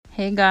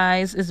Hey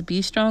guys, it's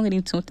Be Strong and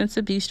you tuned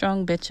into Be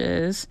Strong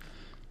Bitches.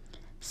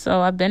 So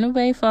I've been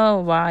away for a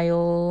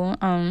while.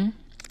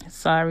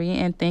 Sorry,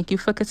 and thank you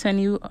for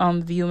continue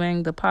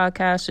viewing the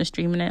podcast and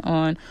streaming it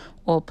on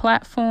all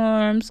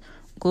platforms: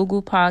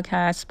 Google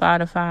Podcasts,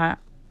 Spotify,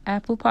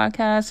 Apple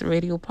Podcasts,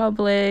 Radio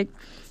Public,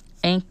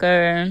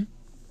 Anchor,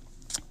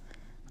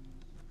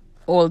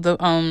 all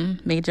the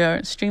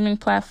major streaming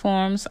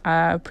platforms.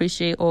 I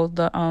appreciate all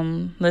the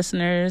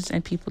listeners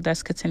and people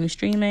that's continue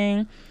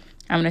streaming.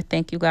 I'm going to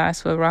thank you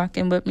guys for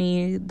rocking with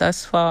me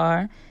thus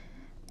far.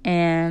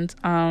 And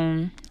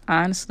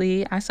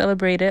honestly, I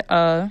celebrated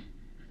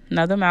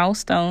another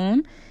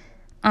milestone,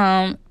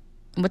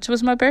 which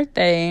was my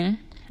birthday.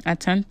 I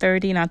turned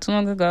 30 not too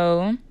long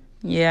ago.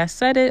 Yeah, I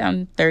said it.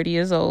 I'm 30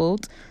 years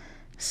old.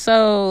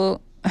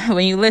 So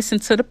when you listen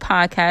to the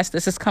podcast,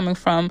 this is coming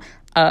from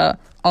a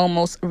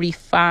almost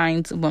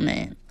refined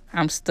woman.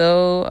 I'm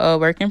still a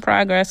work in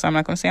progress. I'm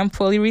not going to say I'm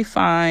fully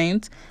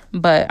refined,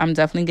 but I'm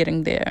definitely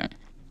getting there.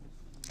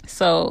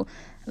 So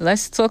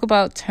let's talk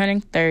about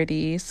turning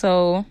 30.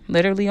 So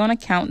literally on a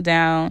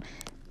countdown,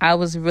 I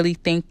was really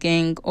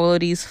thinking all of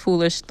these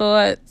foolish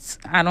thoughts.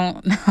 I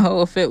don't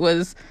know if it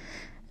was,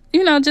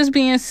 just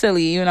being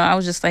silly. I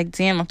was just like,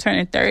 damn, I'm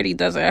turning 30.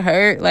 Does it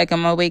hurt? Like,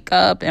 I'm going to wake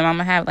up and I'm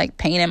going to have like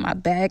pain in my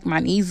back. My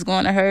knees is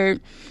going to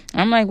hurt.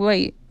 I'm like,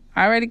 wait,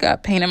 I already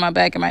got pain in my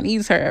back and my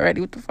knees hurt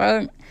already. What the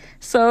fuck?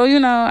 So,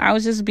 I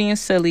was just being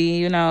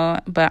silly,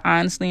 but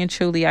honestly and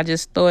truly, I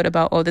just thought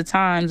about all the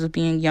times of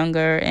being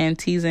younger and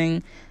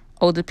teasing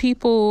older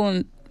people.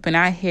 And when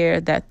I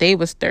hear that they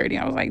was 30,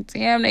 I was like,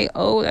 damn, they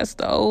old. That's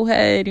the old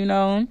head,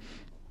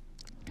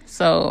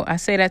 So I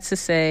say that to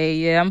say,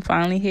 yeah, I'm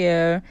finally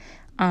here.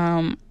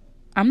 I'm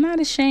not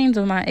ashamed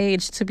of my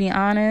age, to be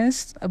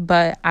honest,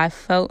 but I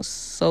felt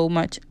so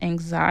much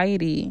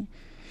anxiety.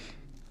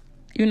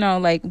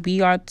 Like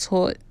we are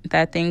taught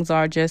that things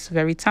are just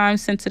very time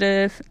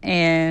sensitive.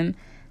 And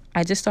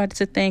I just started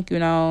to think,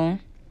 I'm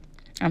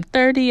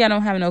 30. I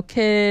don't have no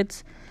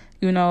kids.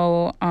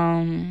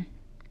 I'm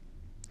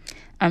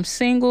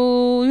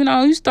single.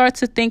 You start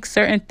to think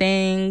certain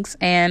things.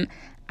 And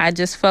I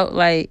just felt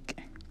like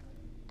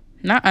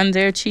not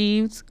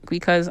underachieved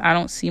because I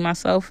don't see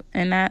myself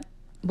in that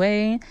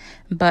way.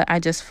 But I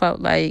just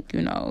felt like,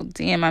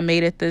 damn, I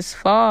made it this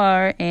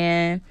far.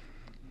 And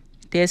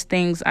there's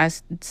things I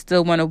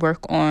still want to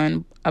work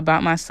on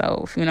about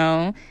myself,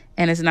 and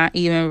it's not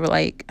even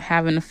like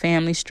having a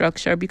family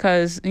structure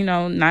because,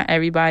 not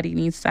everybody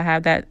needs to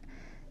have that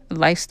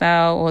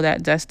lifestyle or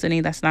that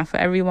destiny. That's not for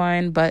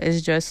everyone, but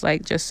it's just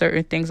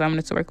certain things I'm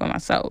going to work on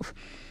myself.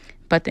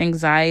 But the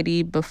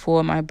anxiety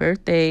before my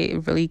birthday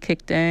really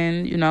kicked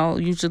in.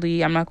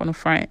 Usually I'm not going to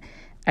front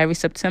every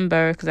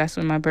September because that's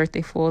when my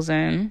birthday falls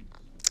in.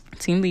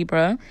 Team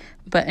Libra.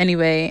 But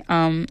anyway,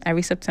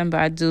 every September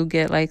I do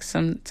get like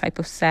some type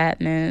of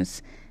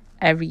sadness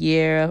every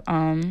year.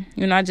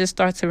 I just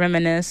start to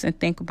reminisce and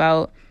think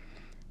about,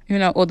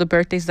 all the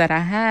birthdays that I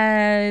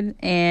had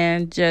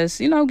and just,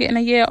 getting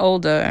a year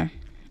older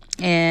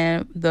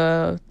and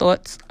the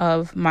thoughts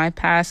of my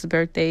past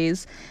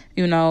birthdays,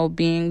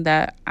 being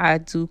that I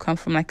do come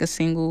from like a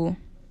single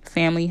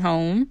family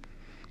home,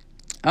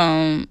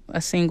 a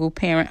single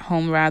parent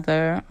home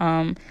rather.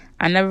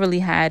 I never really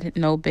had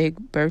no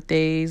big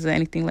birthdays or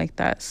anything like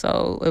that.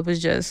 So it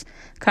was just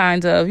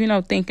kind of,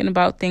 thinking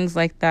about things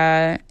like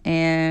that.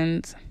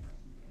 And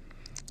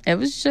it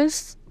was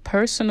just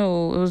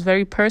personal. It was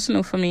very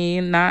personal for me,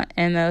 not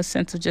in a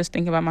sense of just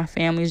thinking about my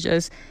family,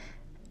 just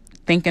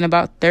thinking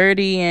about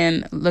 30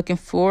 and looking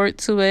forward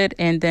to it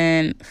and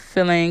then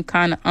feeling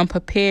kind of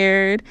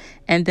unprepared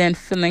and then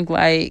feeling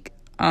like,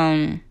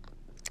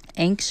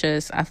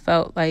 anxious. I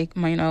felt like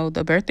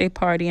the birthday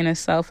party in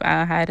itself,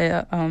 I had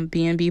a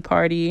B&B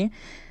party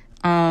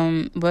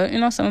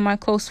but some of my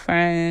close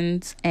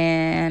friends,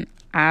 and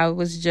I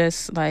was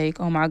just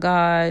like, oh my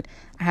god,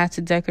 I had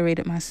to decorate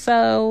it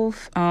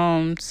myself.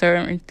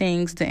 Certain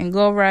things didn't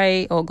go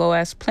right or go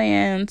as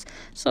planned,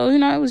 so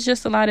it was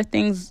just a lot of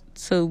things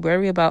to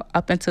worry about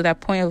up until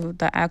that point of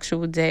the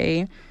actual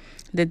day.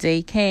 The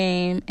day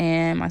came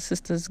and my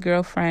sister's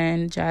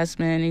girlfriend,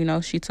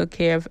 Jasmine, she took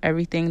care of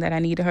everything that I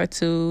needed her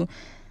to.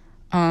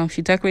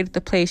 She decorated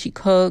the place, she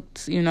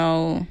cooked,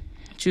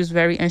 she was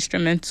very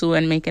instrumental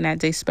in making that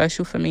day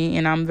special for me,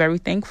 and I'm very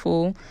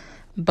thankful.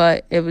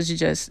 But it was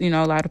just, a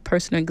lot of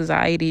personal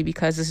anxiety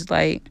because it's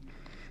like,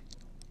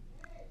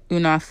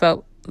 I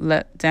felt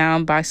let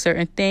down by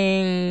certain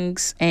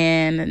things.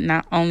 And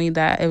not only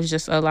that, it was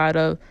just a lot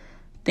of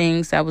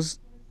things that was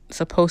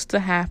supposed to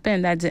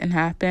happen that didn't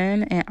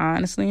happen. And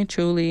honestly and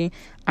truly,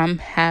 I'm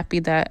happy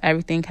that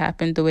everything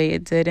happened the way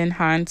it did in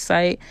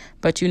hindsight.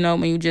 But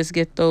when you just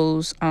get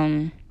those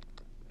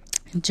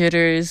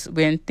jitters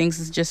when things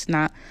is just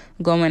not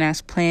going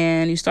as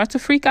planned, you start to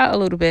freak out a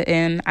little bit,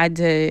 and I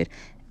did.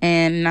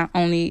 And not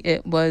only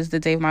it was the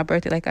day of my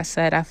birthday, like I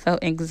said, I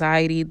felt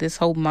anxiety this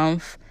whole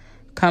month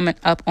coming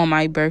up on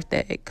my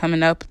birthday,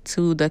 coming up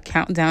to the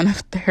countdown of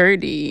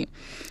 30.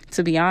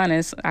 To be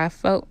honest, I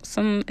felt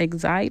some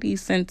anxiety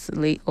since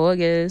late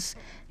August.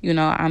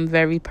 I'm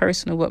very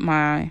personal with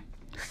my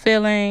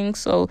feeling.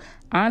 So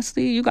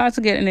honestly, you guys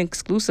are getting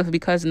exclusive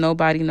because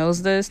nobody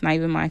knows this, not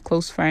even my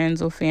close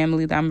friends or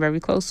family that I'm very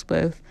close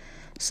with.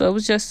 So it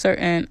was just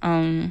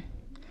certain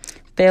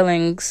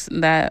feelings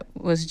that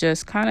was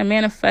just kind of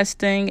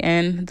manifesting,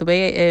 and the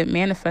way it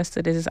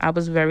manifested is I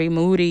was very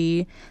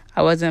moody.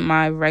 I wasn't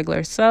my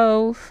regular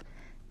self.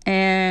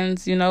 And,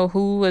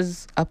 who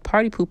was a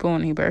party pooper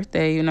on your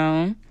birthday,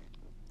 You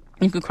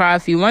could cry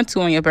if you want to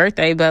on your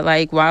birthday, but,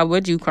 like, why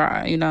would you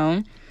cry,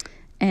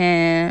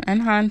 And in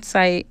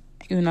hindsight,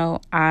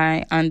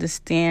 I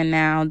understand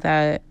now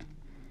that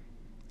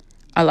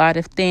a lot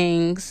of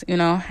things,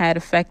 had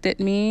affected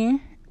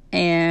me,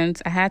 and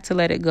I had to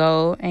let it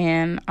go.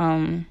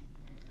 And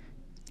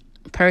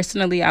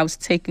personally, I was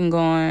taking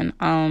on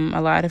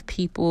a lot of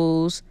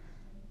people's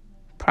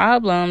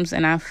problems,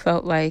 and I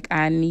felt like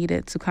I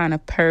needed to kind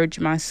of purge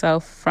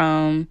myself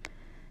from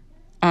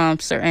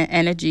certain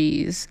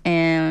energies,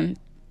 and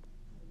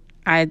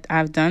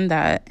I've done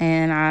that.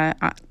 And I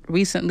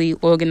recently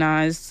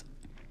organized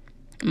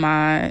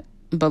my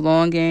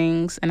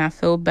belongings, and I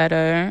feel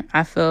better.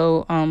 I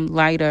feel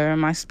lighter.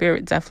 My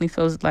spirit definitely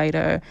feels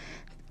lighter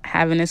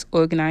having this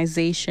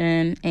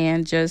organization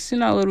and just,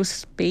 a little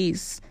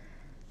space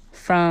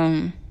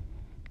from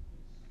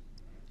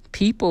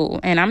people.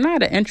 And I'm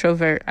not an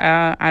introvert.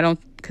 I don't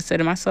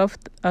consider myself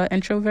an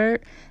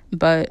introvert,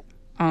 but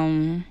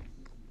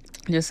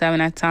just having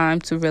that time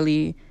to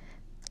really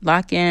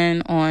lock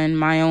in on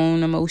my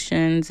own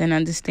emotions and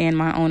understand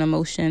my own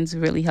emotions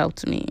really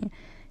helped me.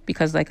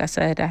 Because, like I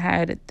said, I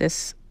had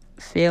this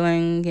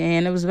feeling,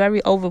 and it was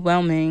very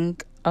overwhelming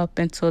up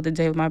until the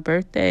day of my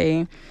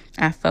birthday.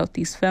 I felt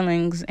these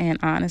feelings, and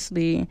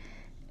honestly,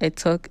 it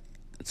took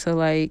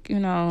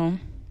to,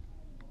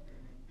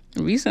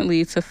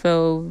 recently to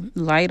feel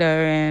lighter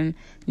and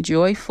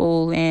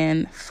joyful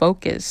and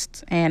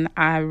focused. And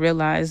I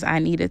realized I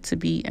needed to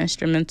be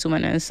instrumental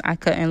in this. I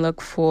couldn't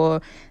look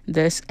for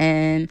this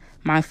in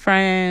my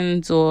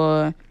friends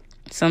or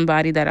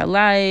somebody that I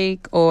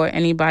like or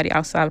anybody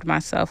outside of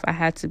myself. I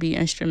had to be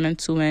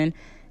instrumental in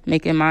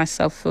making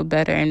myself feel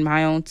better in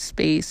my own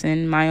space,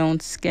 in my own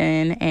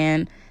skin,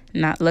 and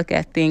not look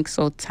at things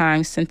so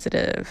time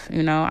sensitive.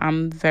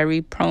 I'm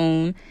very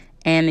prone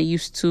and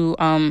used to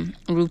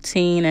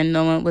routine and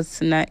knowing what's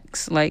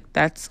next. Like,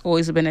 that's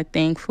always been a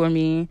thing for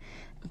me,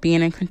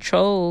 being in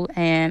control.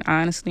 And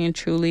honestly and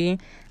truly,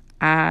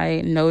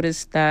 I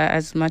noticed that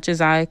as much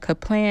as I could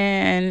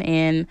plan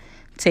and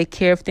take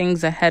care of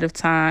things ahead of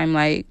time,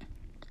 like,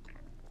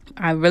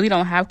 I really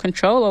don't have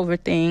control over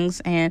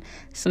things. And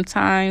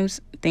sometimes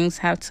things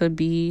have to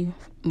be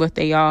what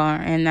they are.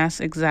 And that's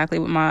exactly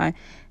what my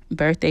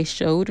birthday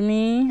showed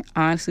me.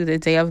 Honestly, the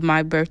day of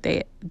my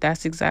birthday,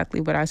 that's exactly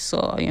what I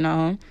saw.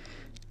 You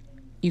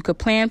could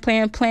plan for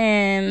the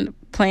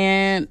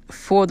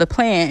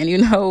plan,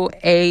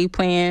 A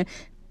plan,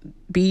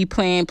 B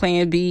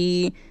plan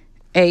B,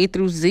 A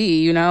through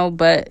Z,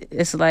 but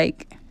it's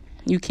like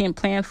you can't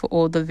plan for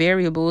all the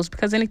variables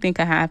because anything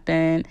can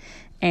happen.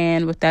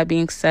 And with that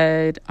being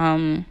said,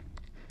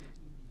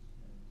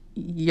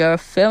 your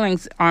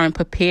feelings aren't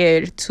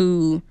prepared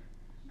to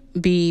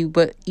be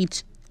what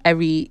each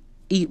and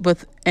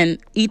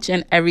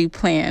every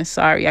plan.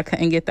 Sorry, I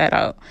couldn't get that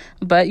out.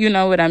 But you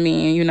know what I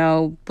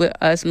mean, with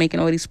us making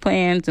all these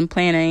plans and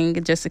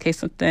planning just in case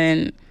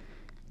something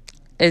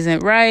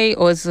isn't right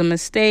or it's a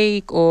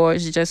mistake or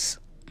it's just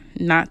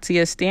not to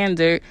your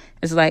standard.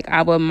 It's like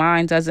our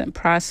mind doesn't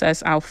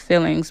process our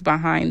feelings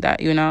behind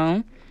that,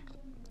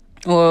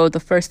 Or the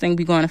first thing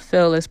we're going to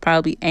feel is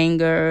probably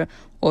anger,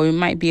 or we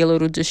might be a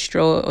little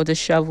distraught or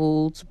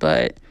disheveled.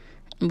 But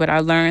what I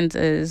learned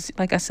is,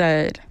 like I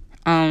said,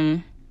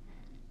 I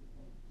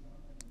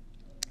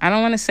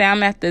don't want to say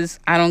I'm at this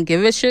I don't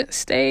give a shit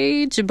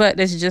stage, but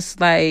it's just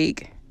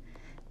like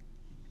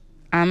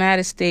I'm at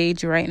a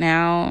stage right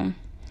now,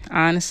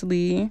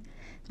 honestly,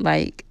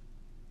 like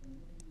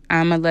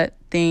I'm going to let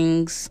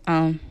things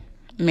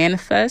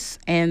manifest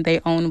in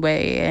their own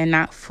way and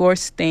not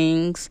force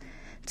things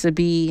to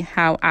be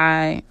how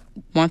I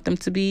want them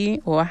to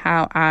be or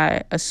how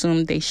I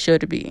assume they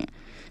should be.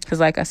 Because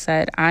like I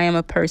said, I am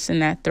a person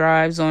that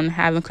thrives on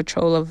having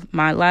control of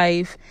my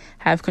life,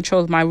 have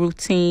control of my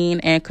routine,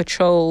 and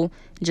control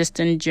just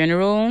in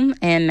general.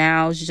 And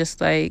now it's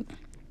just like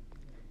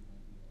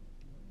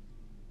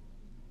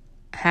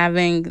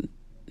having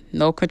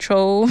no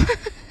control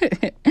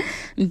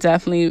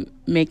definitely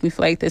make me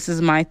feel like this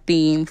is my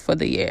theme for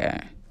the year.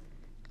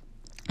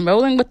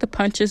 Rolling with the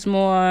punches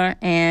more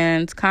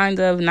and kind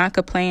of not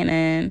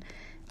complaining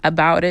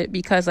about it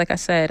because, like I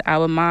said,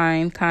 our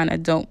mind kind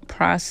of don't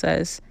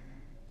process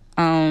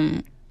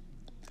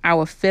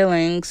our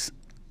feelings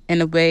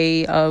in a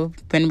way of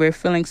when we're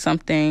feeling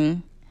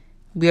something,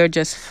 we're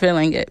just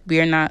feeling it.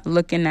 We're not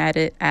looking at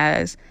it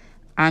as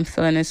I'm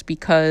feeling this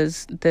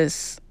because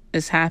this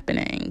is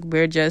happening.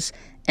 We're just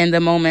in the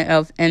moment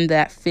of in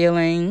that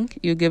feeling.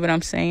 You get what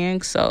I'm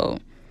saying? So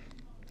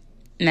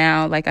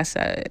now, like I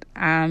said,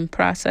 I'm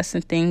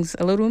processing things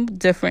a little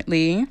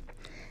differently.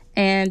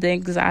 And the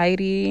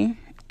anxiety,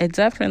 it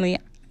definitely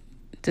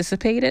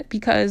dissipated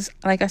because,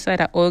 like I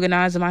said, I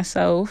organized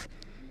myself.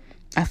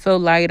 I feel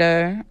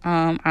lighter.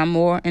 I'm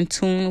more in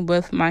tune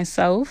with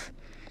myself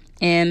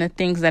and the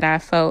things that I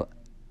felt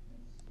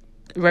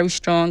very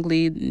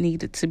strongly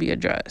needed to be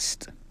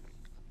addressed.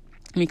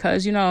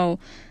 Because,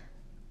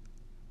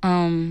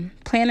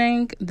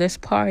 planning this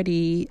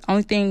party,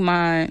 only thing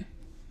my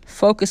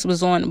focus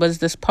was on was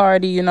this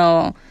party.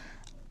 I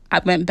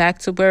went back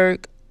to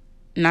work.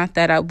 Not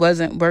that I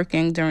wasn't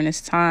working during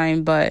this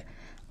time, but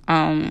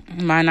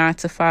my 9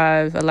 to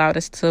 5 allowed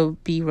us to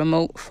be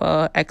remote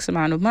for X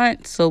amount of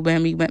months. So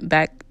when we went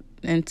back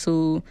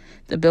into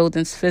the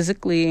buildings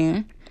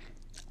physically,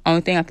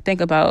 only thing I could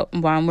think about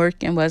while I'm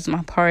working was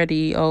my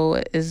party.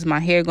 Oh, is my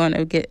hair going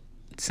to get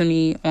to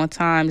me on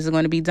time? Is it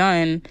going to be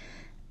done?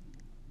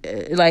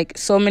 Like,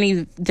 so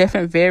many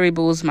different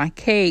variables. My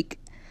cake,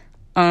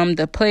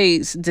 the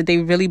place. Did they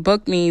really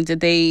book me? Did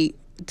they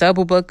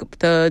double book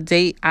the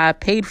date I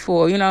paid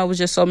for? It was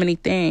just so many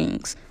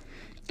things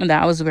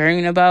that I was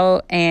worrying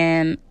about,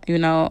 and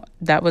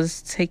that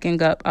was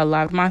taking up a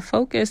lot of my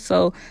focus.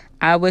 So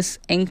I was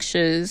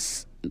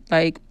anxious,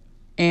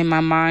 and my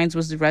mind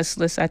was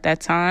restless at that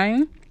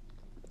time.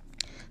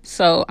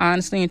 So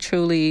honestly and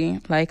truly,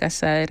 like I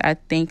said, I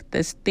think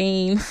this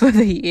theme for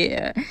the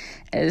year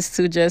is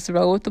to just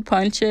roll with the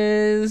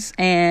punches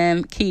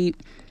and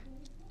keep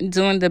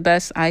doing the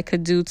best I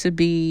could do to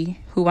be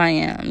who I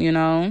am.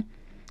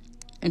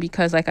 And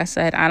because, like I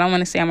said, I don't want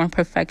to say I'm a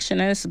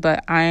perfectionist,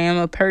 but I am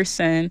a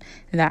person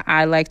that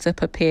I like to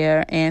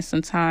prepare. And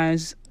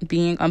sometimes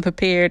being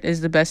unprepared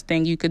is the best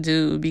thing you could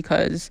do,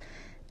 because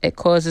it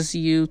causes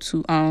you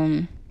to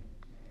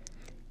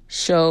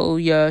show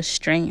your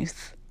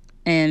strength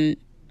and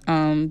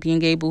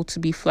being able to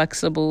be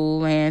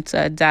flexible and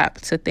to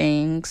adapt to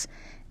things.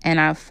 And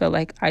I feel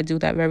like I do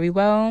that very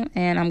well.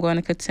 And I'm going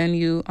to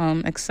continue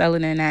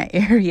excelling in that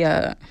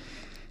area.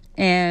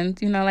 And,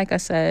 like I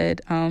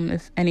said,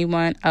 if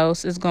anyone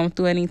else is going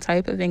through any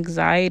type of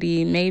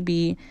anxiety,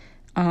 maybe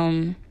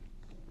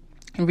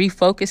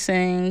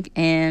refocusing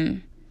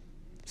and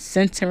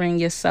centering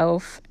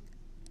yourself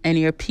and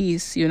your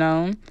peace,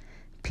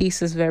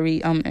 peace is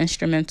very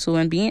instrumental,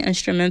 and being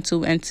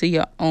instrumental into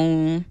your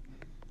own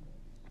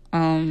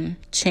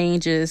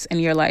changes in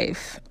your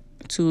life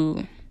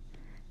to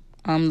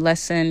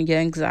lessen your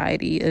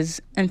anxiety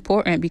is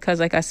important, because,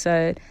 like I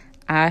said,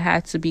 I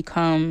had to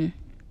become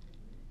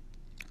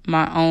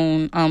my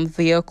own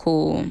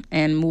vehicle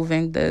and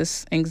moving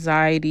this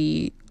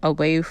anxiety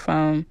away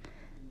from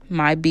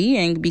my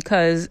being,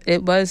 because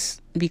it was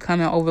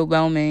becoming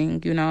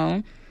overwhelming,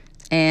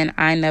 and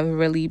I never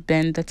really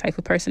been the type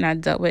of person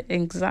that dealt with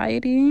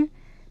anxiety,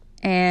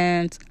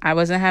 and I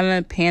wasn't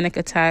having panic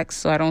attacks,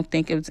 so I don't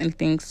think it was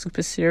anything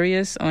super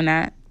serious on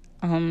that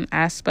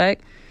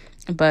aspect,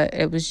 but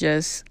it was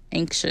just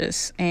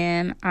anxious.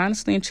 And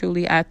honestly and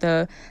truly,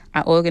 after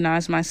I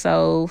organized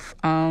myself,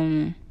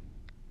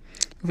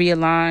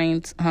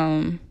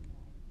 realigned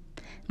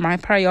my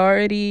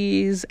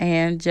priorities,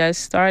 and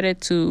just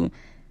started to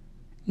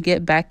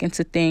get back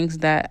into things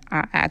that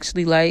I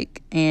actually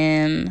like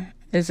and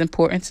is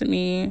important to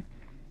me,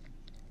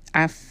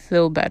 I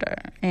feel better.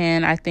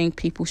 And I think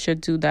people should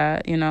do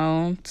that,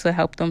 to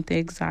help them with the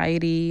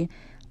anxiety.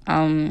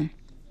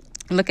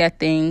 Look at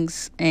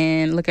things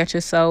and look at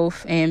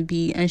yourself and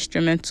be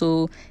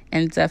instrumental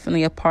and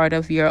definitely a part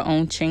of your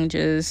own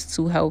changes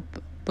to help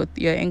with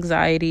your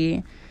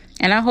anxiety.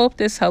 And I hope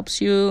this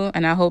helps you,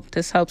 and I hope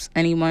this helps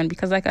anyone,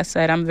 because, like I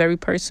said, I'm very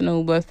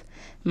personal with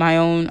my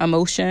own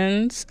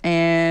emotions,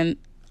 and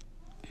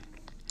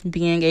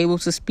being able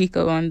to speak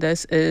on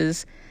this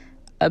is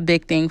a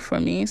big thing for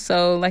me.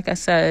 So, like I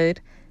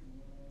said,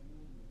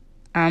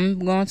 I'm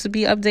going to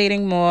be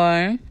updating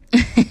more.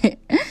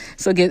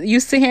 So get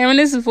used to hearing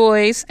his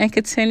voice and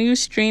continue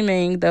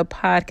streaming the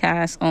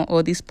podcast on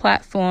all these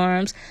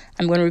platforms.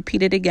 I'm going to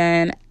repeat it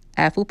again.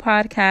 Apple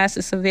Podcasts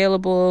is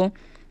available.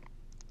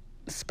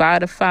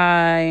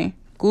 Spotify,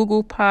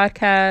 Google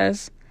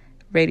Podcasts,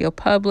 Radio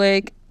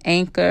Public,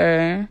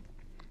 Anchor,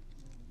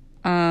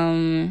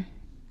 and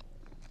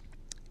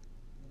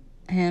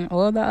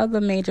all the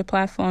other major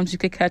platforms you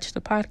could catch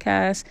the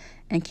podcast.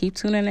 And keep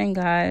tuning in,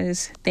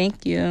 guys.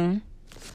 Thank you.